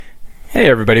Hey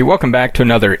everybody, welcome back to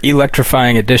another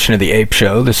electrifying edition of the Ape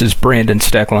Show. This is Brandon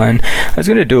Steckline. I was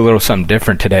going to do a little something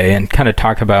different today and kind of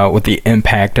talk about what the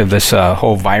impact of this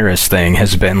whole virus thing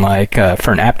has been like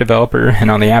for an app developer and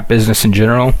on the app business in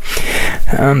general.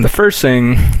 The first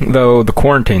thing, though, the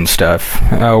quarantine stuff.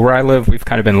 Where I live, we've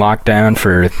kind of been locked down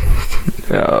for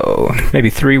maybe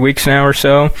 3 weeks now or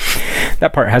so.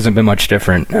 That part hasn't been much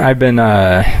different. I've been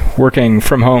working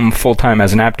from home full-time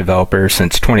as an app developer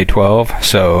since 2012,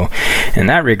 so in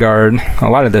that regard, a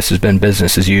lot of this has been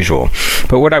business as usual.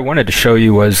 But what I wanted to show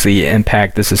you was the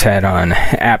impact this has had on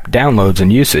app downloads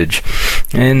and usage.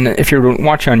 And if you're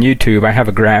watching on YouTube, I have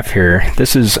a graph here.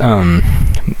 This is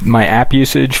my app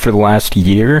usage for the last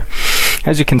year.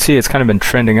 As you can see, it's kind of been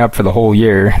trending up for the whole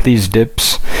year. These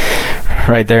dips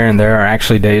right there and there are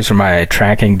actually days where my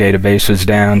tracking database was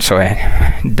down, so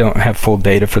I don't have full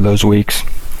data for those weeks.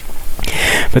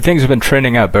 But things have been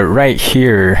trending up, but right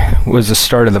here was the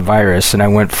start of the virus, and I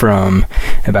went from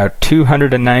about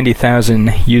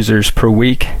 290,000 users per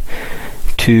week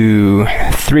to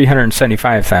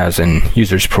 375,000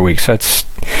 users per week. So that's,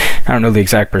 I don't know the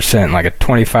exact percent, like a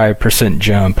 25%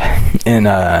 jump in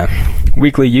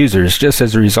weekly users just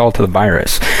as a result of the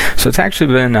virus. So it's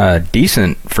actually been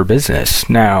decent for business.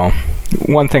 Now,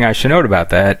 one thing I should note about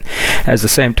that, at the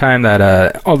same time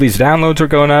that all these downloads are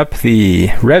going up, the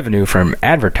revenue from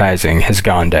advertising has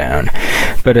gone down,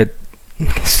 but it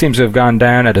seems to have gone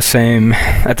down at the same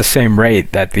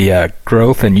rate that the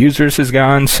growth in users has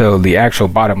gone, so the actual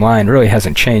bottom line really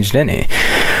hasn't changed any.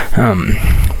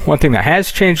 One thing that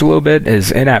has changed a little bit is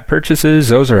in-app purchases.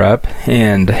 Those are up,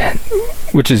 and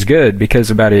which is good because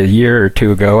about a year or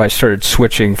two ago I started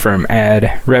switching from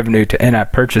ad revenue to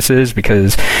in-app purchases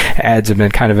because ads have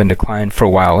been kind of in decline for a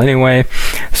while anyway.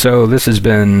 So this has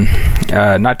been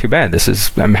not too bad.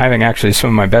 I'm having actually some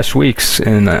of my best weeks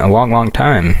in a long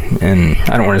time, and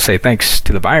I don't want to say thanks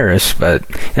to the virus, but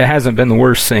it hasn't been the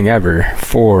worst thing ever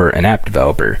for an app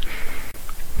developer.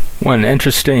 One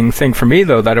interesting thing for me,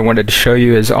 though, that I wanted to show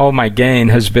you is all my gain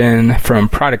has been from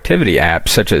productivity apps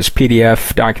such as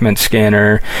PDF, Document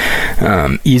Scanner,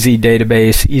 Easy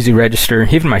Database, Easy Register.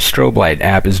 Even my strobe light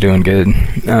app is doing good.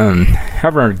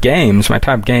 However, games, my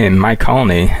top game, My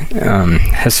Colony,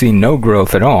 has seen no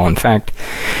growth at all. In fact,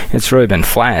 it's really been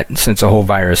flat since the whole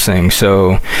virus thing.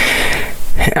 So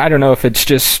I don't know if it's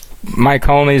just My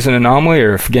Colony is an anomaly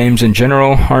or if games in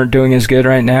general aren't doing as good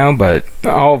right now, but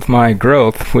all of my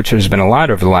growth, which has been a lot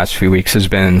over the last few weeks, has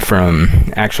been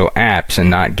from actual apps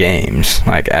and not games,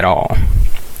 like at all.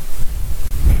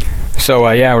 So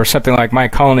where something like My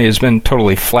Colony has been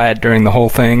totally flat during the whole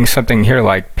thing, something here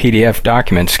like PDF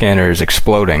Document Scanner is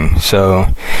exploding. So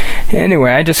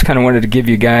anyway, I just kind of wanted to give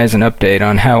you guys an update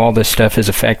on how all this stuff is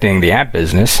affecting the app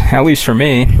business, at least for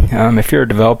me. If you're a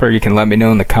developer, you can let me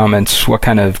know in the comments what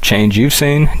kind of change you've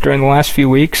seen during the last few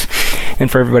weeks. And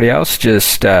for everybody else,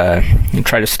 just try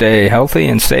to stay healthy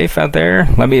and safe out there.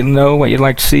 Let me know what you'd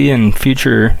like to see in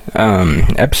future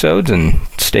episodes, and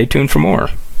stay tuned for more.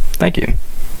 Thank you.